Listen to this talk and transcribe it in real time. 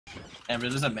Amber,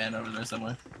 there's a man over there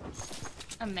somewhere.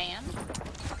 A man?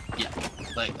 Yeah.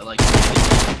 Like.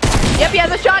 Yep, he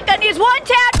has a shotgun. He's one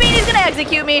tapped me and he's gonna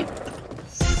execute me.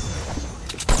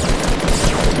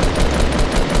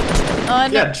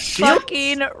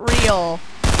 Fucking real.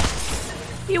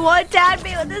 He one tapped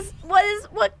me with this.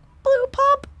 What blue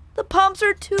pump? The pumps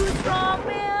are too strong,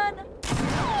 man.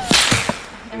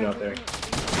 Get out there.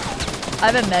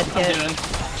 I have a med kit.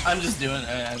 I'm just doing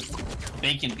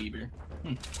bacon Bieber.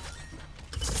 One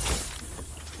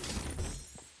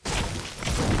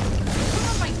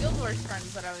of my Guild Wars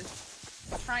friends that I was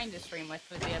trying to stream with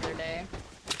the other day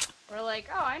were like,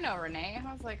 oh, I know Renee. And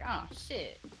I was like, oh,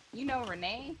 shit. You know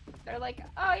Renee? They're like,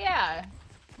 oh, yeah.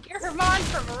 You're her mom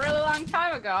from a really long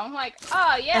time ago. I'm like,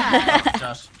 oh, yeah.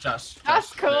 Josh.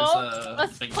 That's cool.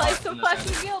 Let's play some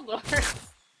fucking Guild Wars.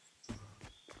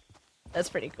 That's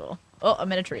pretty cool. Oh,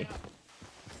 I'm in a tree.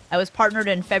 I was partnered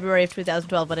in February of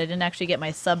 2012, but I didn't actually get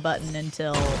my sub button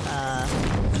until,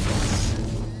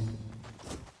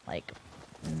 like,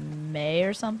 May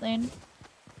or something.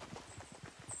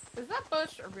 Is that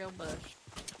bush a real bush?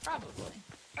 Probably.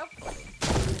 Hopefully.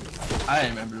 I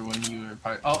remember when you were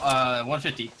part. Oh,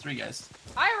 150, 3 guys.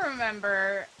 I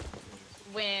remember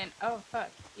when. Oh fuck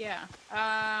yeah.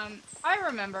 I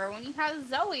remember when you had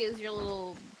Zoe as your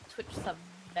little Twitch sub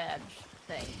badge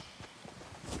thing.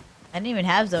 I didn't even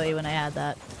have Zoe when I had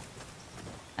that.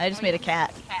 I just made a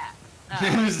cat.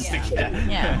 It was just a cat.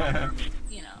 Yeah.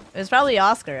 You know. It was probably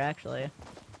Oscar, actually.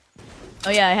 Oh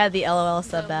yeah, I had the LOL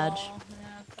sub badge.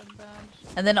 Yeah, sub badge.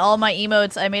 And then all my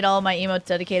emotes, I made all my emotes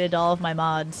dedicated to all of my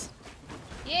mods.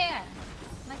 Yeah.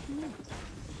 Like me.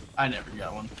 I never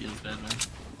got one. Feels bad, man.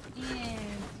 Yeah.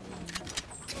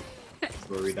 That's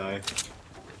where we die.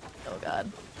 Oh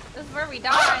god. This is where we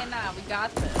die. Nah, we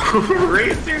got this.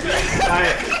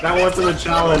 That wasn't a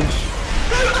challenge.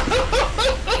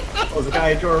 Oh, the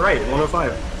guy to our right,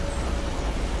 105.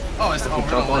 Oh, we're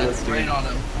gonna land right on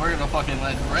him. We're gonna fucking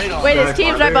land right on him. Wait, his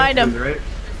team's right behind him. There's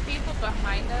people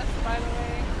behind us, by the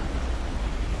way.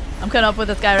 I'm coming up with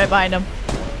this guy right behind him.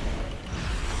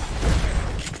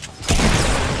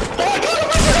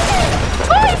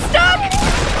 Oh, he's stuck!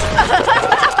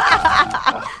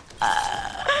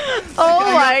 Oh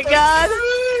my god!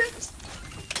 Oops,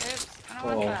 I don't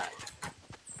want that.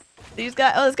 These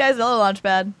guys. Oh, this guy's yellow launch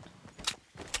pad.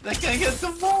 That guy gets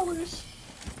demolished.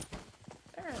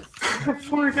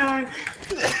 Poor guy.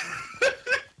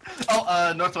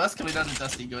 Oh, northwest coming down to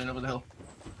Dusty, going over the hill.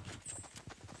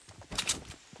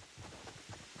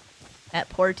 That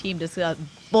poor team just got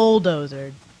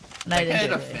bulldozered. And I That guy had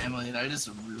didn't a do it. family, and I just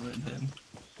ruined him.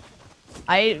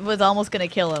 I was almost gonna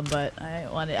kill him, but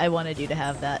I wanted you to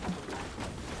have that.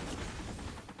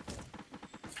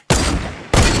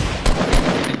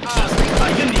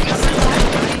 I couldn't even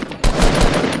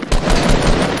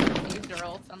see Use your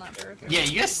ults on that bird. Yeah,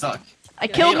 you guys suck. I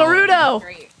killed Naruto!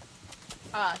 Great.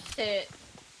 Ah, shit.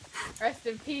 Rest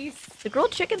in peace. The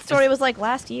grilled chicken story was like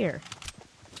last year.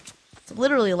 It's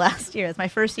literally last year. It's my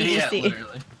first Yeah, CDC.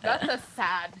 literally. That's a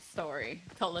sad story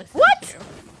to listen What? to.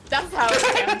 That's how it is.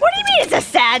 What do you mean it's a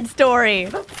sad story?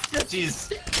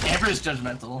 Jeez, Amber's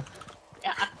judgmental.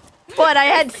 Yeah. What, I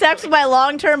had sex with my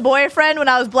long-term boyfriend when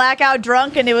I was blackout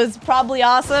drunk and it was probably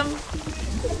awesome?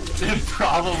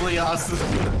 Probably awesome.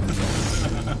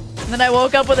 And then I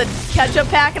woke up with a ketchup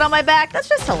packet on my back? That's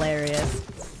just hilarious.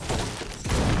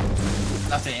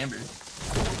 Not to Amber.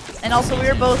 And also, we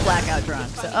were both blackout drunk.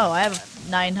 So, oh, I have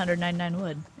 999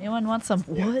 wood. Anyone want some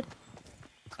wood?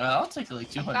 I'll take like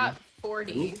I've 200. got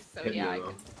 40, so Hit me, yeah, I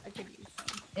though. could use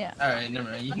some. Yeah. Alright, never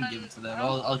mind. You can give it to them.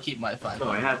 I'll keep my 5. No,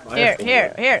 I have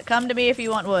Here. Come to me if you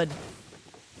want wood.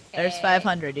 There's Okay.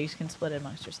 500. You can split it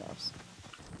amongst yourselves.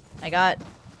 I got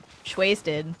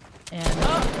wasted and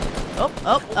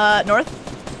north.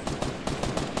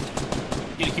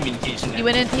 Get a communication. He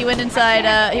went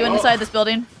inside. He went inside this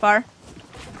building. Far.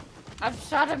 I've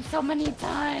shot him so many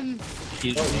times.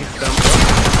 These poor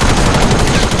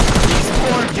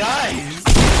guys.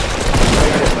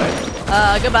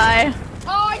 Goodbye.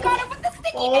 Oh, I got him with the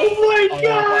sticky Oh my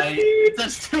god!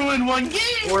 That's 2 in 1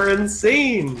 game. We're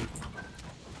insane.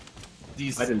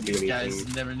 These I didn't do guys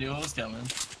anything. never knew what was coming.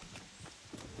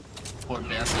 Poor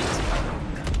bastards.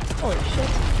 Holy shit.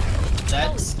 That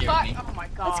Holy scared fuck. me. Oh my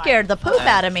god. That scared the poop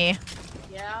out of me.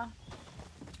 Yeah.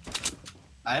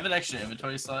 I have an extra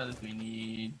inventory slot if we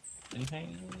need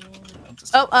anything.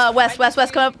 Oh, west.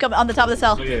 Come on the top of this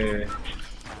hill. Oh, yeah.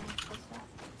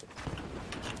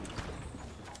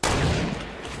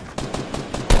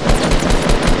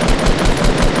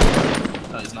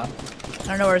 No, he's not. I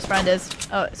don't know where his friend is.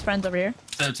 Oh, his friend's over here.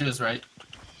 So to his right.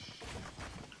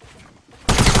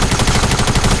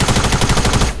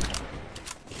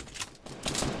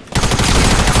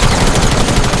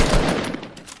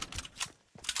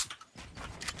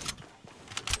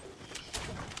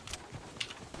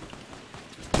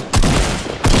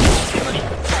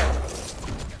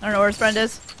 where his friend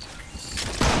is.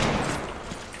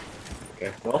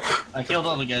 Okay, well. I killed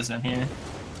all the guys down here.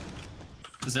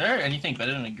 Is there anything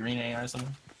better than a green AR or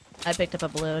something? I picked up a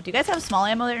blue. Do you guys have small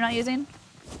ammo that you're not using?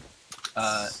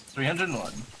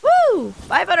 301. Woo!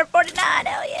 549,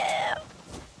 hell yeah!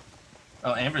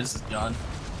 Oh, Amber's is gone.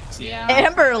 See ya. Yeah.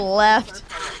 Amber left.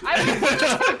 I was because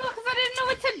I didn't know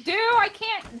what to do. I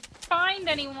can't find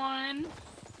anyone.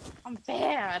 I'm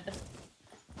bad.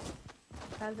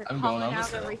 Guys are I'm going calling on out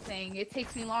this hill. everything. It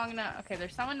takes me long enough. Okay,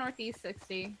 there's someone northeast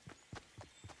 60.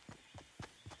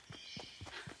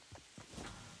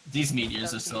 These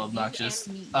meteors are so obnoxious.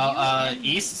 And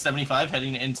East 75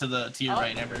 heading into the to your Oh.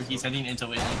 right, Amber. He's heading into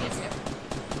Wayland.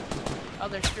 Oh,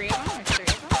 there's 3 of them. There's 3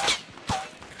 of them.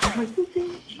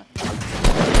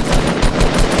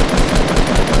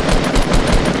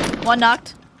 One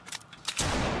knocked.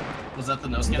 Was that the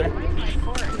no scanner? Why am I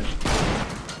forward?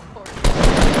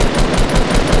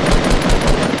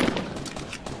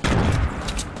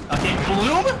 Okay,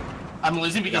 Bloom. I'm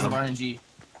losing because of RNG.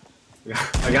 Yeah,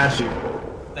 I got you.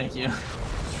 Thank you. Oh,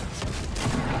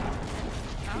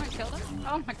 I killed him.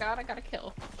 Oh my god, I got a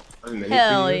kill.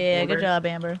 Hell yeah, good job,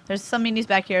 Amber. There's some minis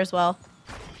back here as well.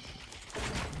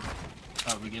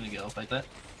 Oh, we're gonna go fight that.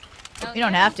 Hell You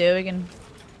don't yeah. have to. We can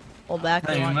hold back if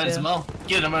Hey, we we want might as to. well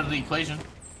get them out of the equation.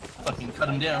 Fucking cut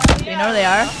them down. Do you know where they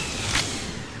are?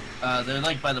 They're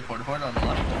like by the porta on the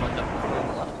left. They're fucked up on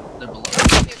the left. They're below.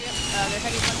 Yep. They're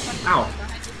heading 120 Ow.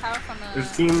 behind this house on the...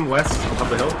 There's team west up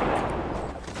the hill.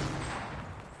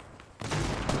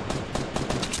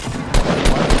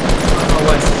 Oh,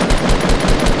 west.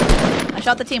 I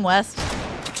shot the team west.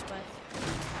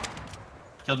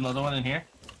 Killed another one in here.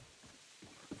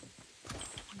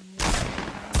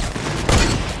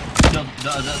 Killed,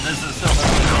 there's still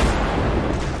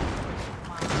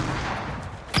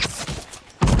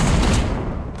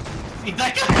See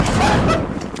that guy?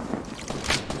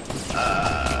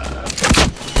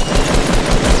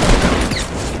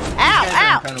 Ow, These guys are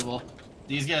ow! incredible.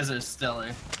 These guys are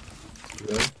stellar.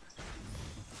 Really?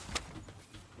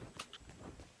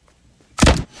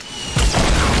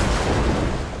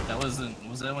 That wasn't.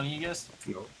 Was that one of you guys?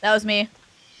 No. That was me.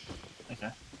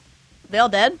 Okay. They all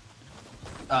dead?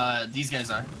 These guys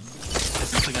are.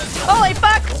 This is the guys. Holy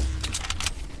fuck!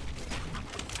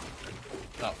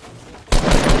 Oh.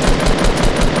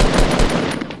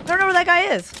 I don't know where that guy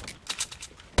is.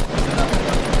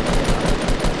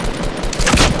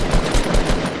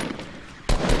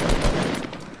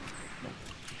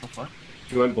 The fuck?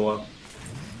 He went below. Do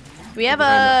we have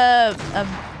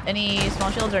any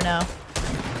small shields or no?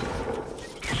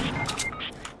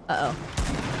 Uh-oh.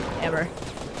 Amber.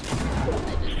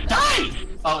 Die!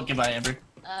 Oh, goodbye, Amber.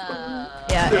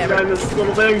 Yeah, This guy Amber. in this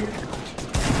little thing.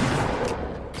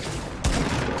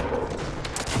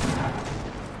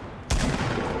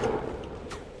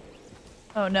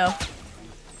 Oh no.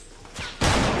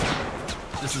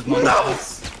 This is my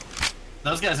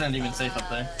Those guys aren't even safe up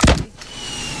there.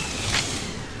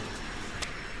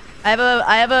 I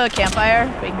have a campfire.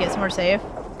 We can get somewhere safe.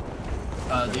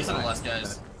 These are the last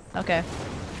guys. Okay.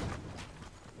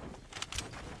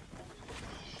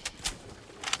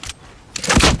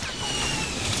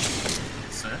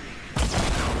 Sir?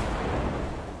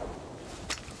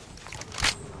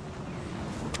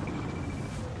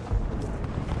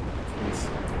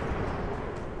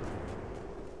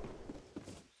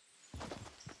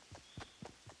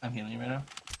 I'm healing you right now.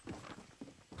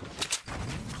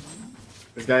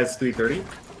 This guy's 330.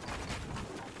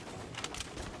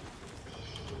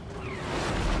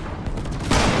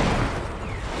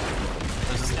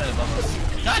 There's this guy above us.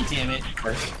 God damn it!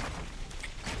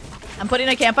 I'm putting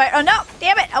a campfire. Oh no!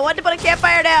 Damn it! I wanted to put a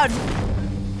campfire down.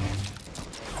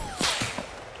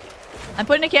 I'm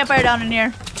putting a campfire down in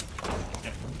here.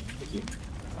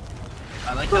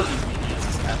 I like how these minions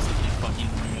is absolutely fucking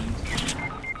ruined.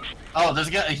 Oh, there's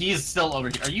a guy. He's still over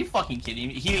here. Are you fucking kidding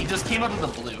me? He just came out of the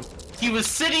blue. He was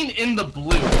sitting in the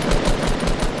blue.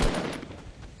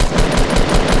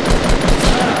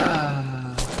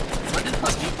 When did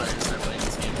PUBG players start playing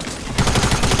this game?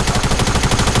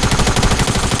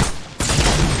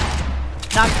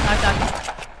 Knock.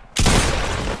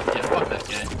 Yeah, fuck that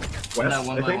guy. West, And that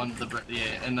one I by think? one, the brick.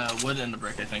 Yeah, and wood and the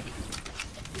brick, I think.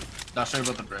 Not sure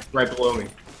about the brick. Right below me.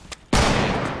 There's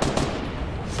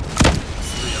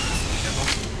 3 of us. Be careful.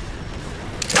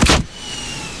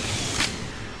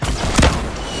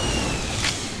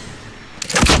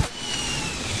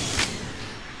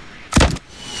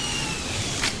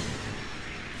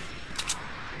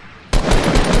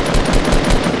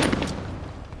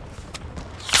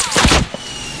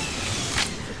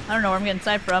 I don't know where I'm getting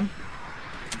sniped from.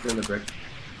 He's in the brick.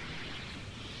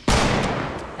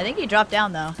 I I think he dropped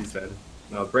down though. He's dead.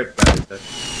 No, brick guy is dead.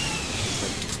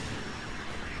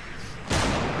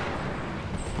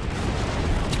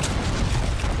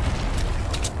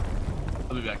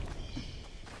 I'll be back.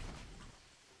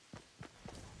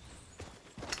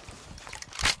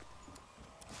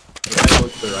 The guy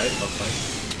goes to the right, left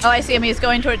side. Oh, I see him. He's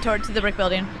going towards the brick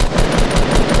building.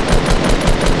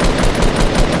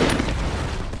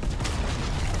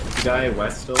 The guy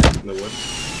west still in the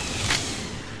woods.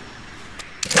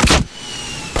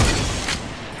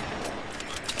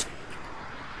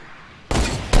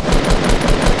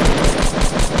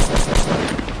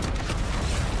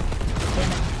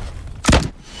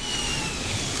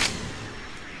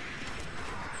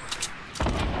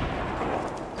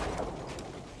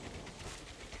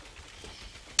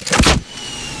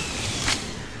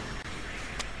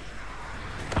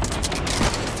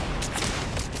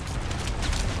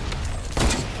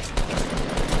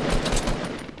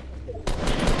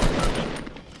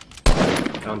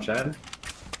 Down Chad.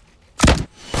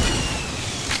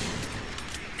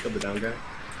 Killed the down guy.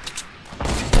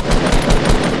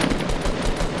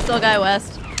 Still a guy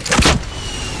west.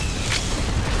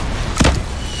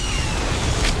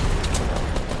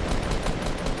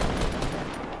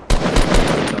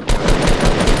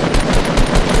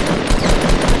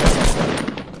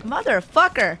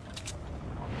 Motherfucker.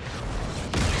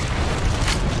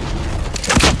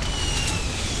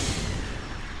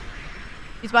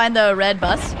 He's behind the red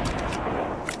bus.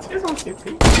 He's on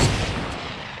TP.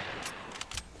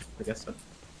 I guess so.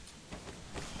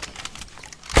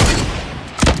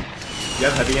 You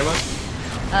have heavy ammo?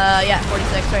 Yeah,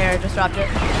 46 right here. Just dropped it.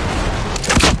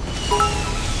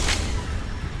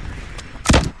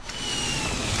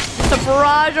 It's a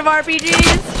barrage of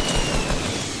RPGs.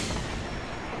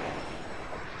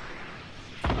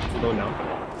 Go now.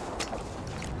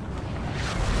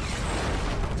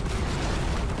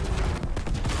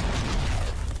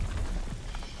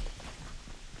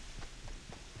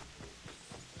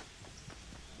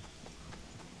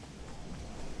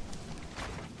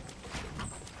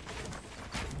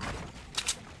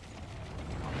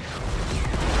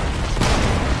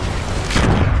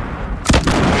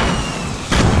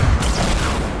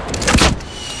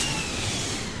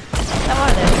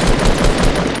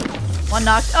 One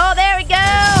knocked. Oh, there we go!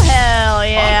 Hell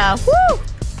yeah! Woo!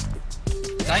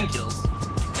 9 kills.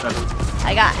 7.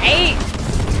 I got 8.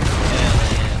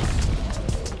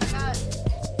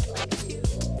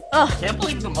 Ugh. Can't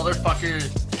believe the motherfucker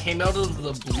came out of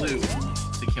the blue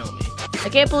to kill me. I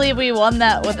can't believe we won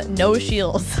that with no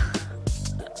shields.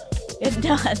 It's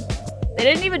done. They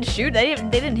didn't even shoot. They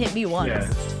didn't hit me once.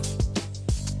 Yeah.